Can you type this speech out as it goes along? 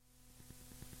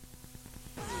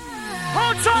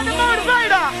Try the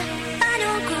motivator.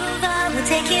 Vinylgroover will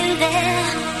take you there.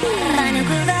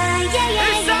 Vinylgroover, yeah,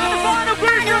 yeah, It's time to yeah. find a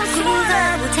group you're Vinylgroover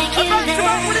smiling. will take you Back to there.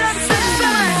 back with the other six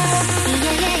seconds.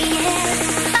 Yeah, yeah, yeah.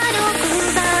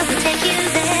 Vinylgroover will take you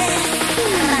there.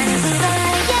 Vinylgroover,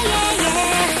 yeah, yeah,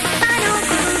 yeah.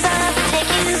 Vinylgroover will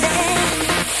take you there.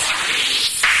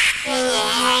 When you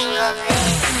hang up there.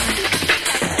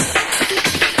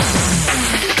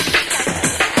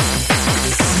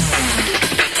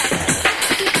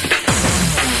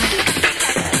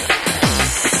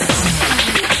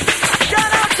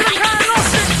 Shout out to the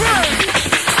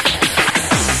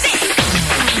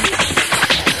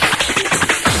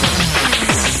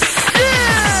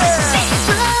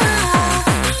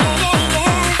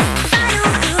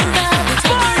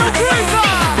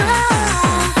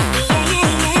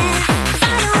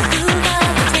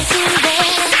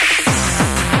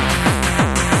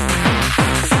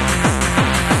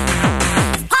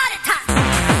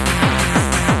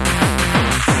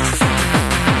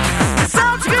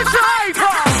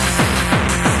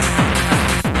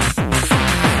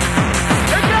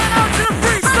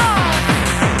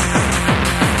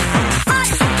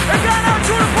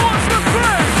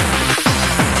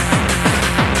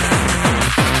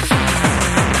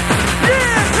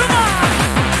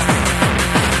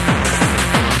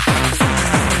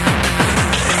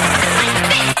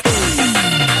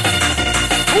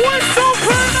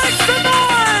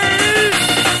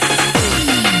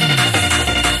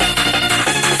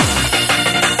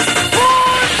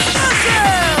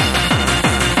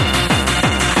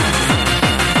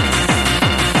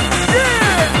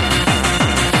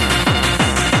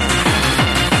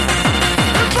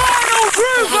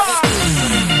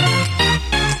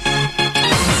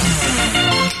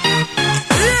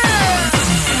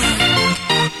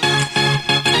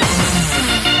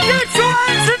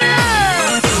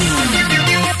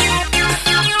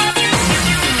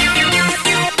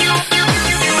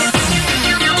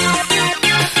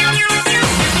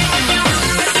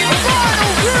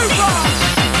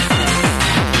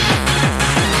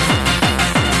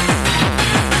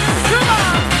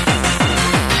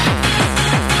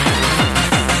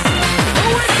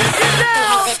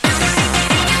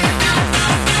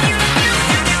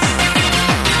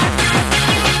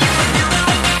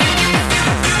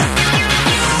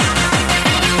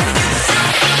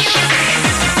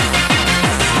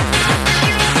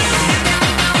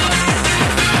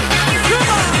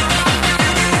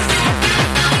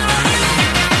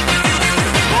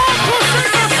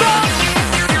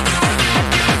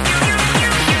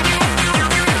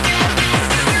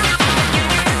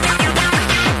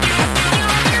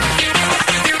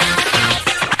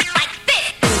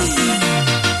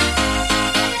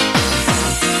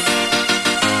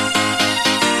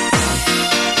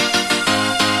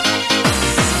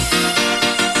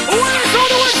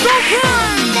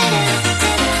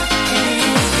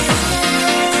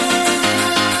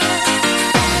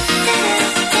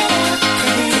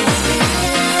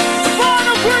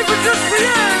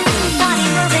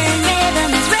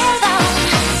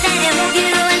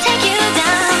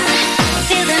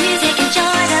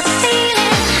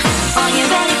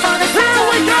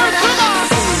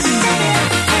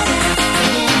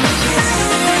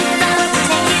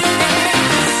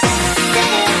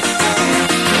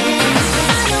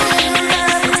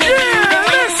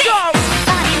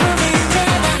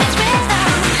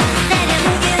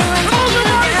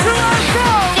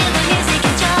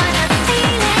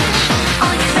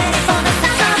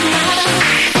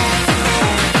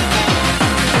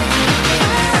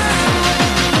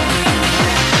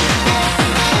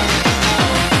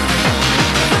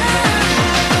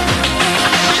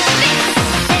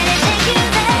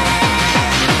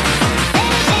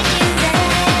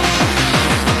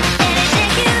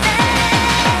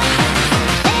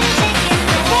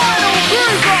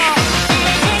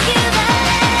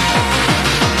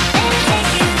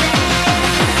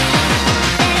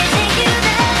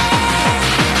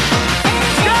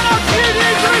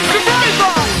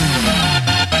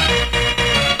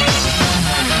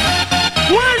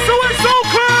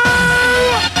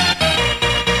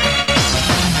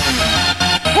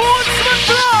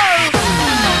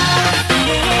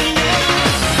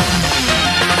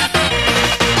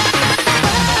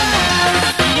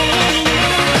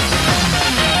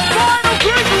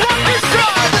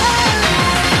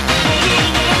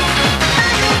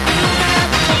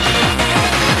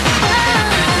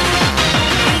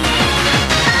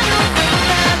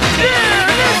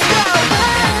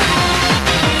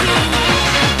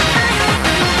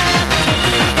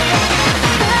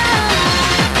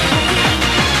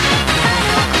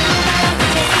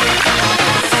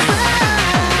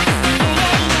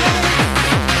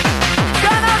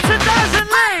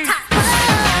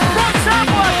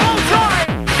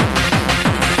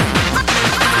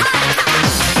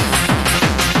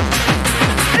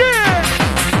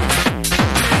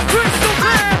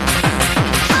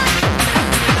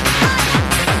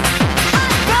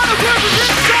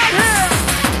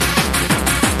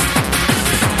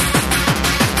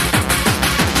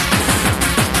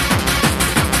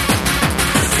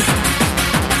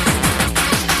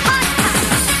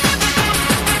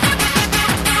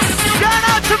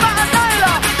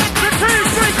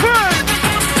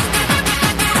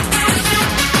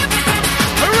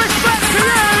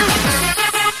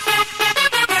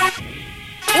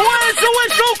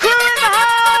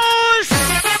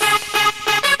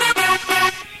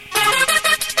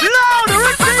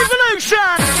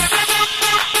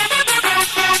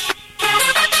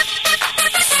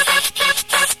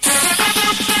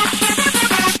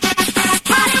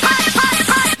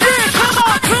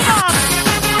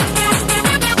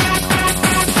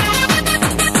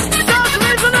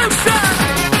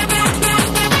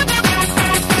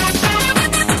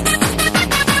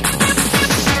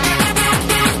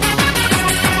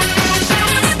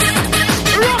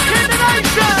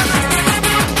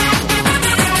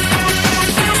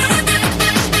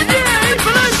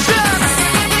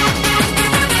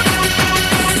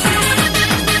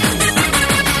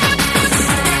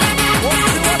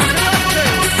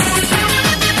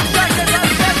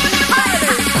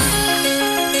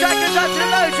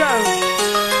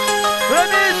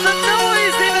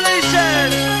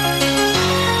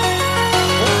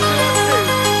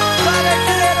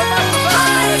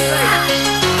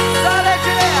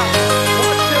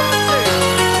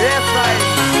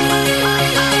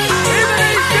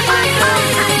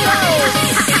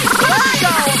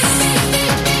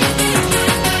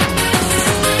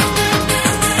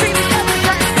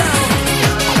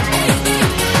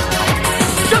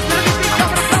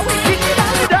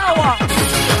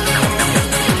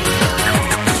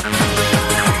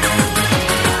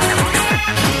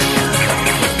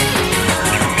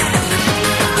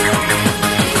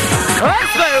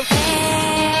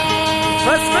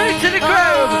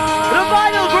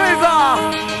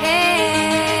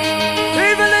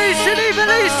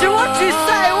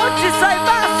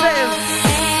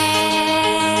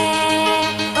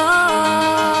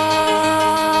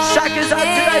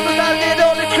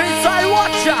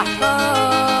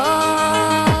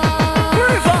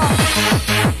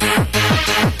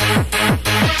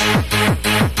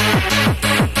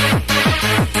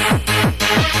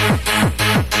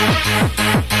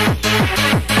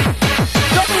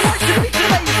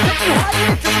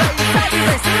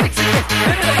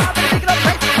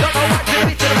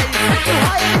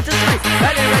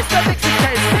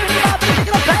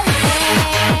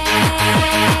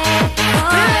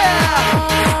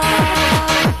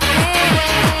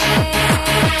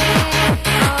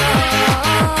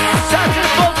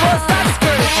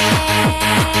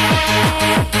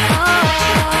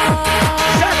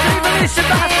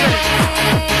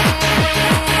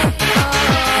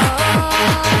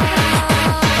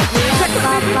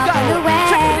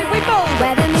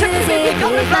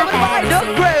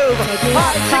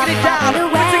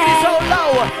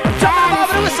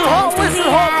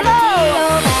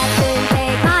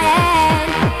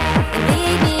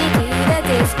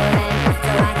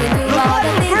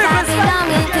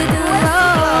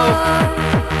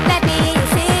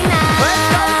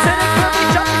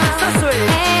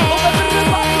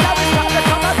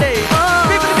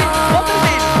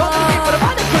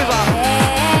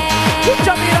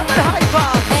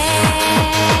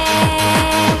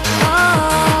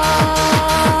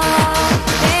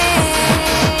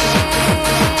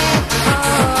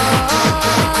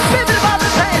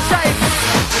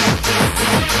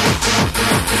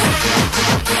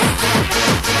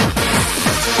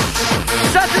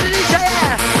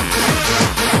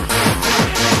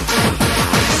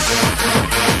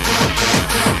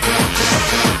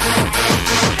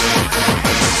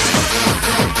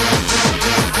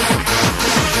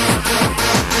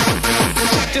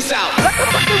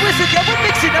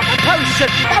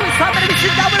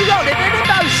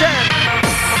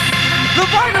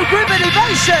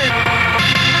Evolution.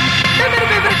 Moving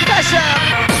confession.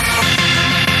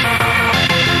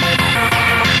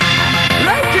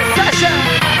 Low concession.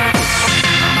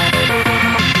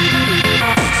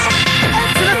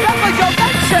 Enter the top of your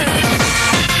mention.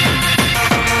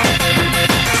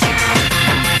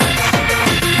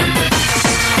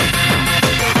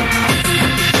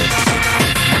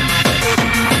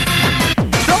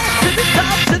 North to the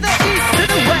south, to the east, to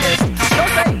the west.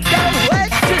 Don't make no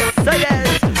wedge, just say yes.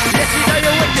 Yes, you know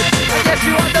you're wicked, and yes,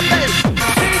 you are the best.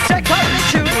 DJ can't let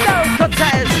you in no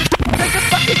contest. Take a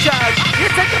fucking drug, you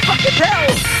take a fucking pill.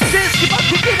 Just keep on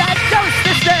kicking and don't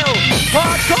stay still.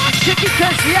 Hardcore chicken,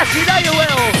 cause yes, you know you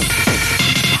will.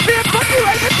 Be a fucking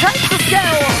rave and take the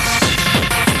skill.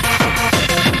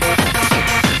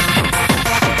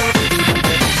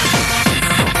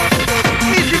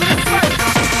 Easy with the smoke.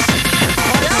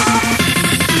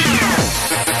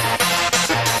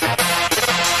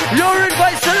 You're in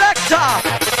my selector.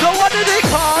 So what do they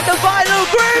call the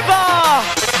Vinylgroover?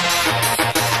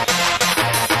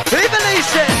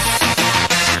 Evolution.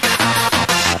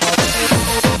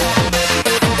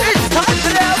 It's time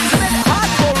for the ultimate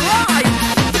hardcore ride.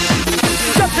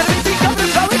 Jump to the beat, come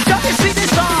and go and jump and see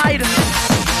this side.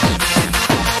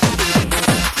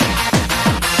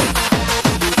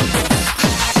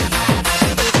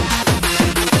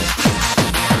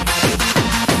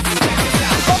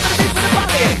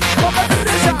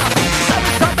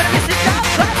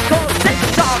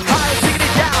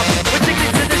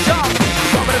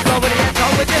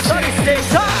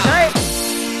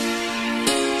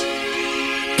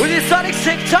 Sonic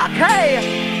TikTok, hey!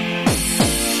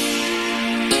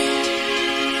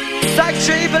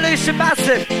 Sanctuary Evolution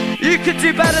Massive, you can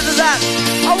do better than that.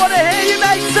 I want to hear you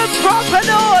make some proper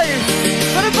noise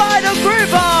for the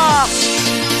Vinylgroover.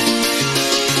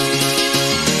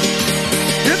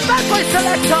 You're back, my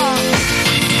selector.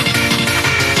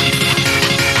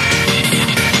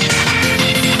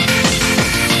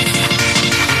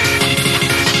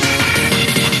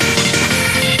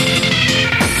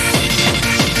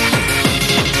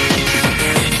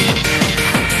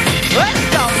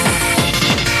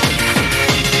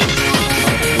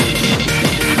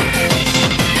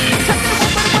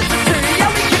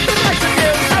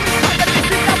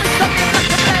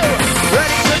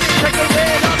 Take a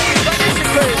win on the evolution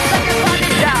crew. Take your body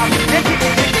down.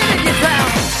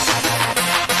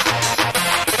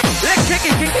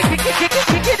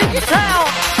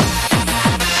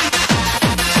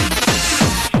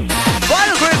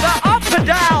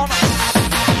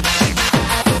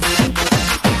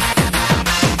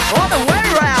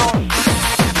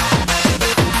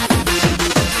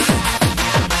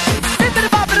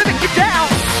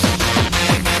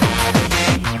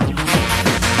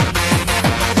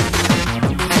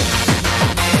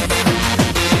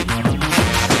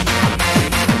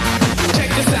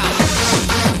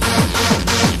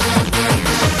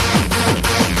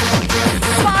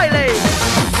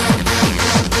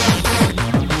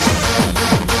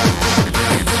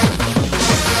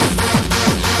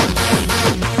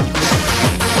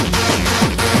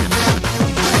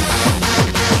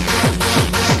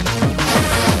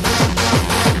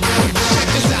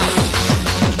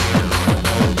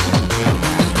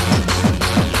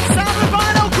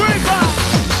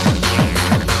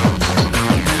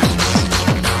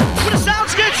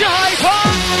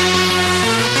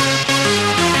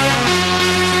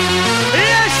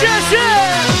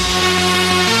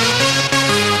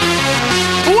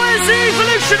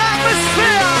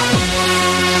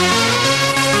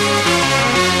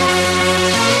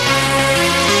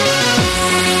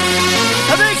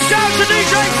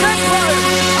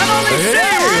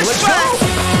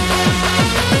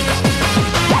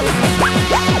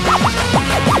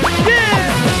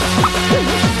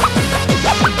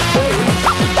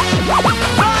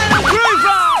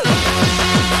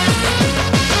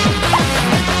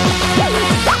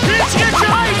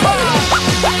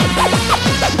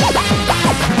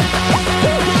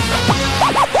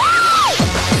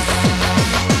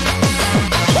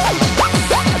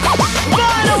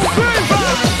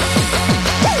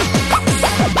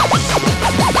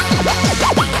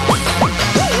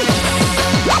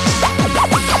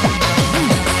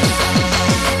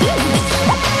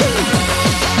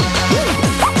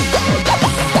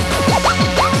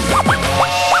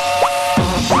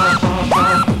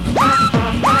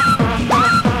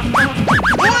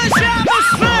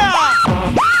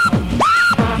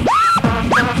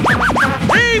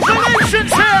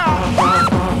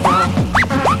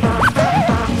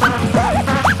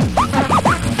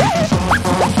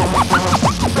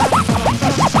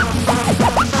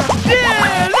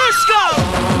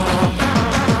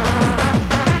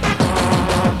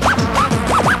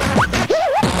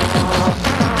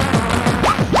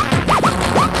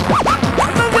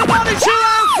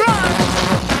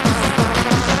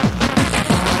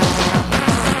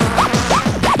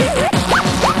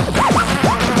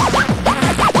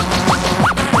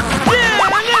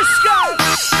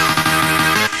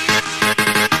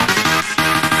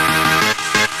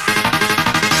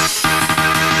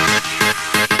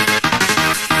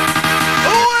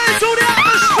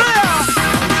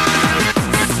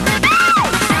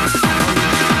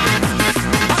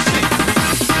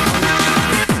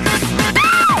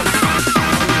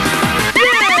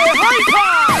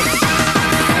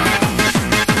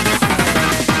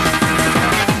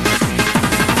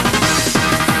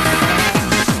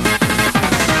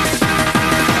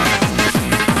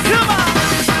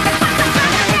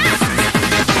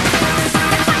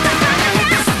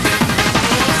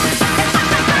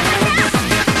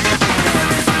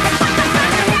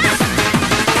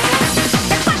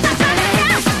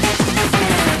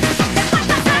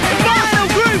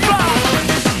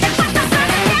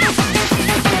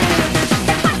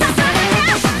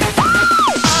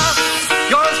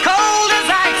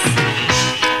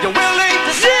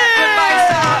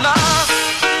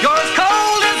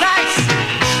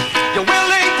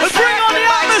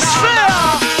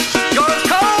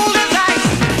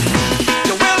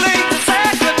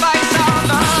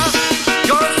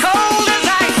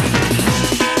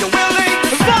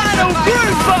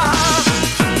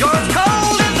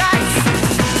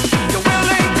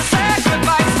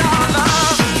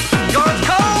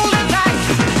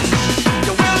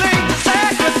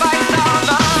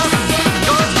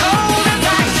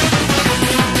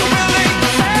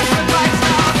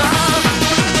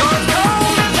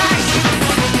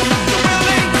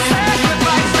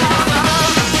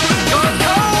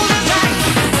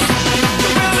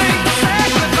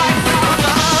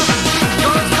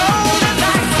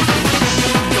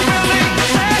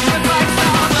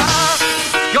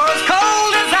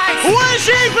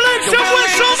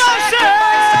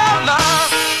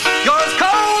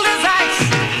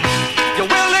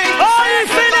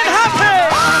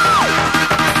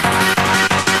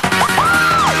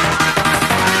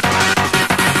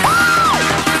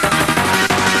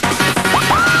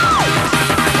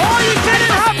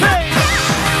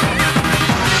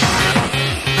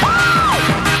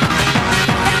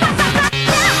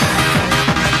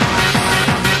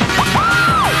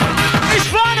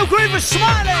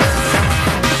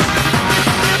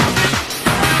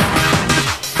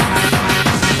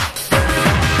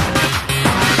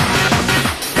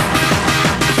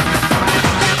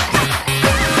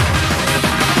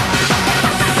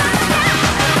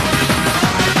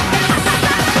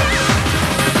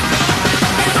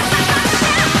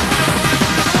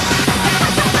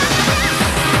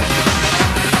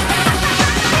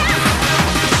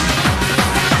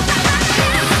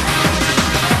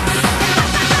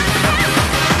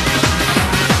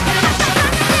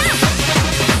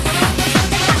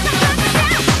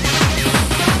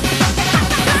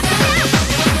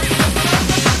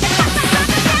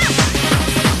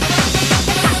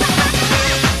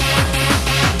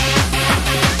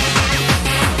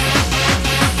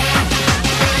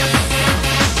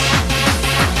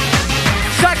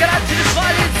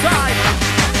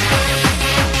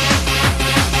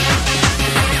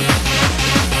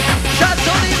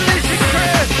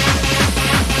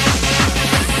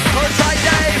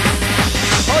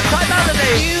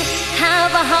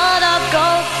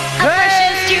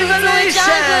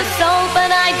 Listen. soul,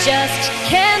 but I just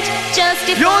can't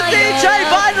justify Your DJ love.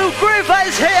 Vinylgroover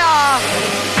is here.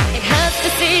 It hurts to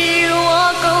see you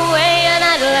walk away, and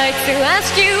I'd like to ask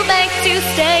you back to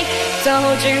stay. So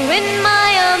hold you in my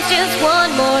arms just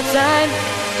one more time.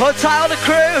 Hold tight on the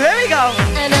crew, here we go.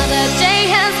 Another day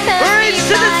has passed Reach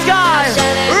me to the by. sky. Our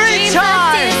shattered Reach dreams are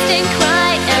high. distant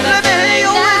cry. And Let me hear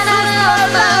your that I whistles love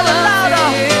blow louder, my louder.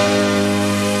 love for you.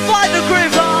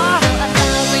 Vinylgroover.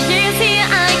 1,000 years here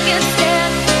I can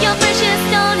stand. Your precious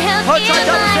stone held Hold in tight,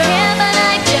 double my zero. hand, but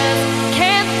I just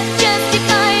can't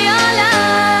justify your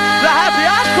love. The happy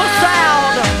hardcore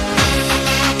sound.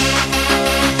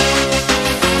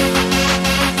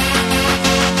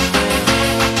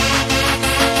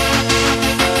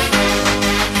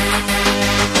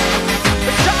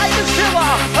 A giant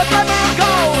silver, a glamour of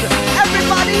gold.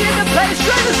 Everybody in the place,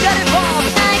 strangers get involved.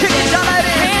 Kick it down like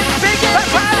this, big fat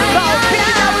round of gold. Kick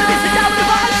it down with this and down with the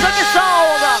vibes of your soul.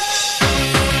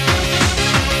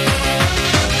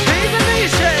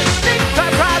 Evolution, big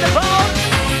fat round of gold.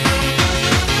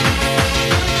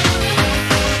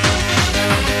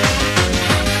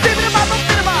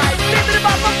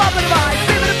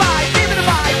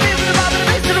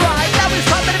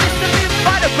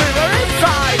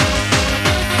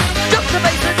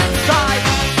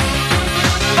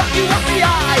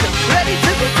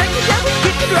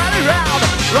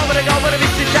 Rolling it over the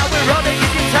beach and down, we're running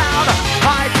in your town.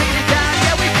 High, taking it down,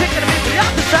 yeah, we're kicking them into the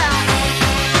upper sound.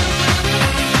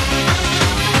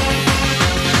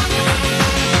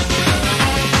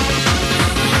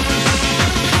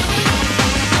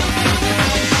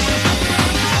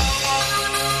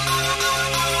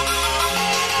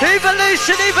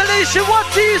 Evolution, evolution, what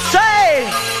do you say?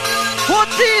 What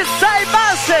do you say,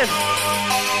 massive?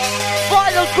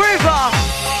 Vinylgroover.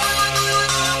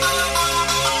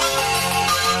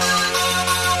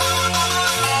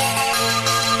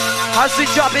 As we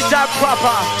drop it down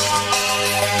proper.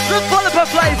 Look for the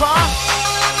flavor.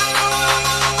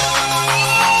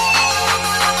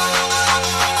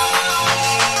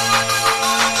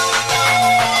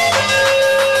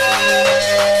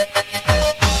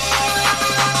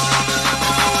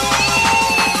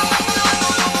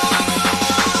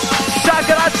 Shout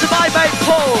out to my mate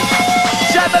Paul.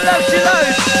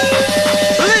 Loads.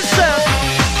 Listen.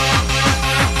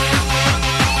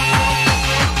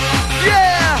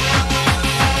 Yeah.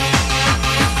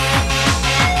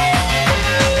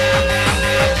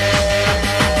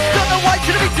 Got the white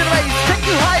to the beat to the race. Take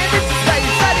you high and into space.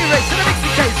 Sandy race in the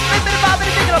mixing case. Make me the vibe and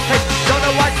the big enough pace. Got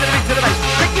the white to the beat to the race.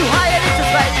 Take you high and into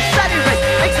space. Sandy race.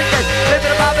 Mixing case. Make me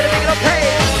the vibe and the big enough pace.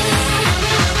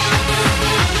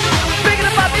 Big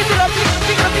enough vibe, big enough,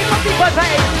 big enough, big enough, big enough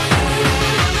pace.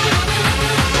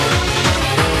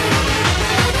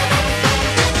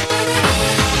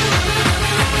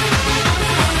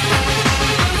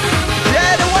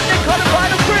 Yeah, the one they call the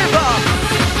Vinylgroover.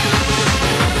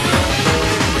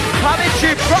 Coming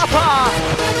through proper.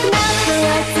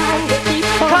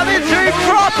 Coming through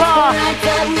proper.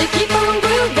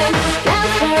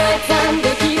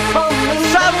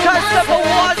 South Coast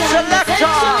 #1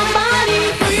 selector.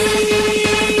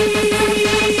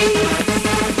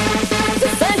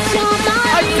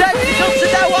 Identical to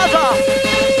no other.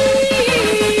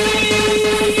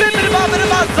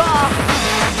 Bibbidi-bobbidi-buzzer.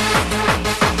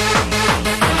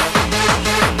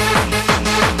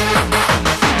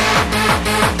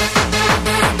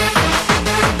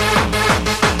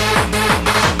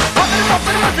 What the fuck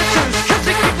was the truth? Cause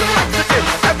it keeps the lights to do.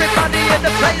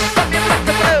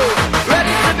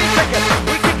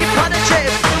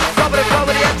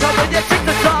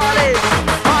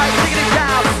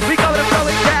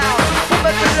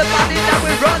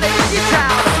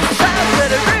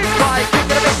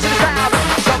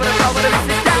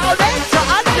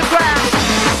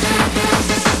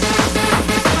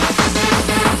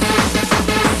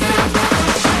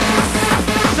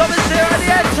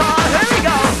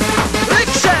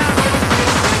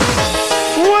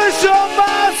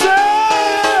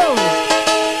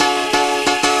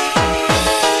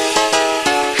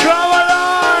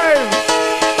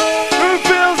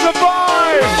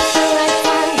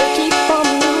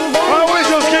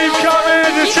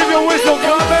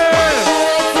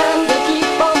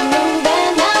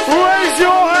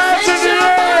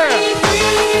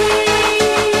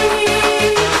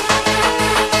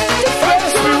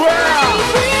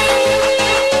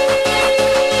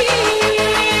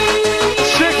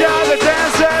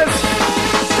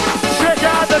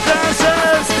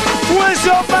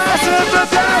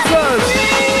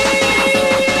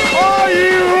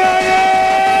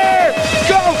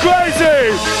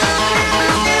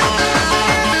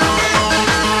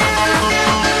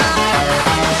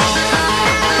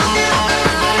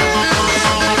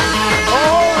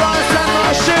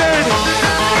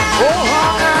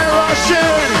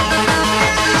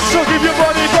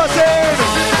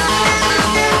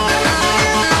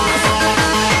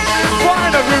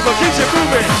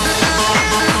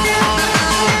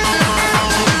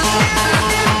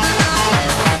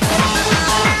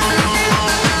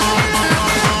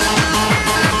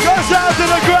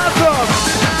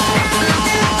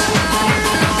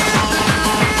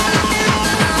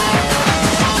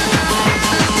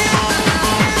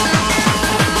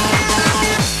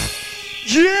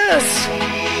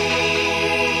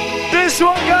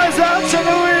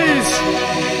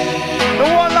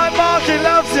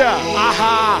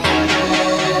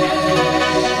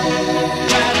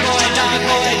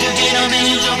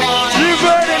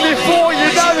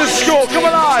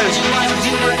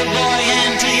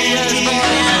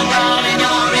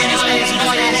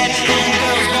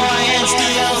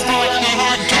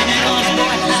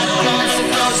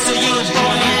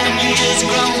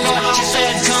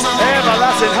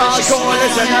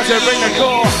 Listen as we bring the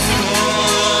core.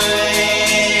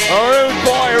 A rude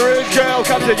boy, a rude girl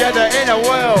come together in a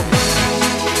world.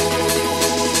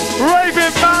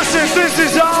 Raving massive, this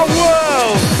is our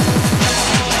world.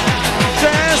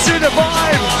 Dance to the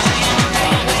vibe.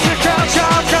 So come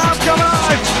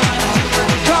alive.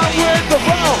 Come with the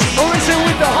flow. Listen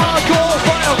with the hardcore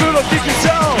final good of you can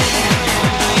tell.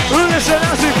 Listen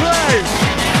as we play.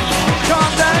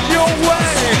 Come down your way.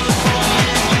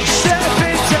 Step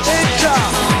into Inca.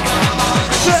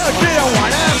 Circuit and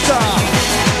one after.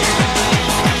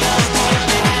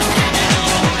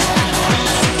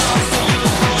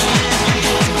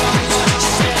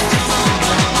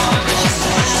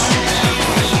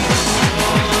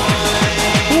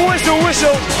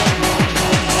 Whistle.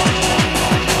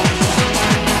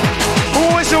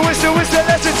 Whistle,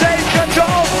 let's take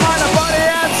control. Mind the body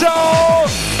and soul.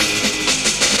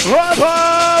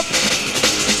 Up.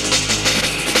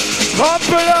 Pump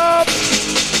it up.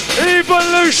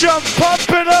 Evolution, pump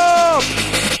it up.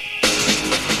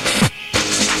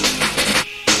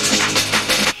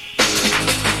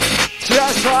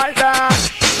 Just like that.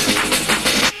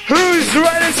 Who's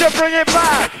ready to bring it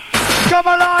back? Come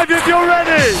alive if you're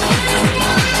ready.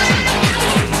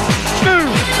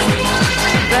 Move.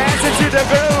 Dancing to the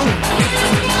groove.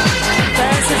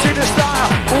 Dancing to the style.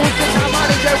 We can come out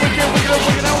and get wicked.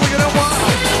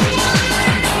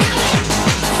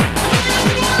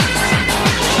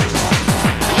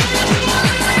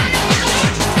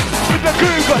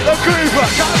 With the groover,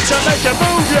 got to make a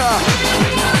move, yeah.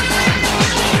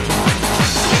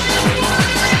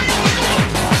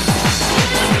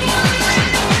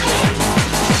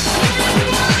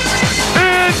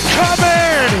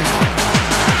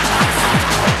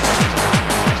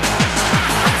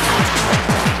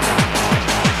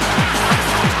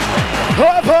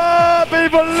 Up,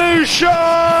 evolution!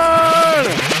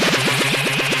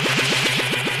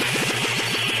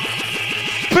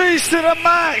 Peace to the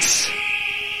max!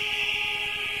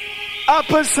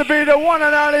 Happens to be the one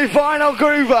and only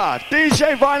Vinylgroover.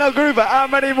 DJ Vinylgroover, how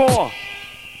many more?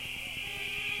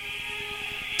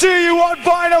 Do you want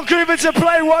Vinylgroover to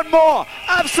play one more?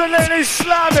 Absolutely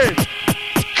slamming!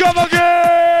 Come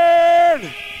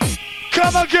again!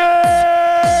 Come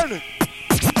again!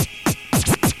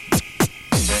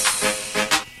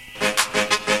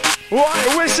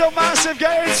 Right, whistle massive,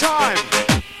 get in time.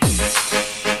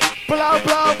 Blow,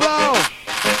 blow, blow.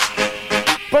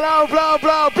 Blow, blow,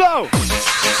 blow, blow.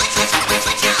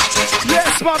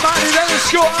 Yes, my money, let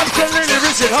us go absolutely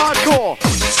rich and hardcore.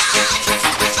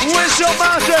 Whistle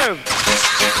massive.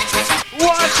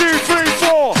 1, 2, 3,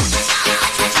 4.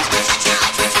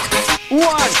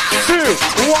 1, 2,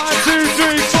 1, 2,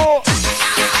 3, 4.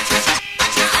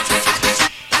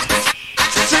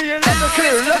 See you, let the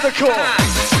crew, let the core.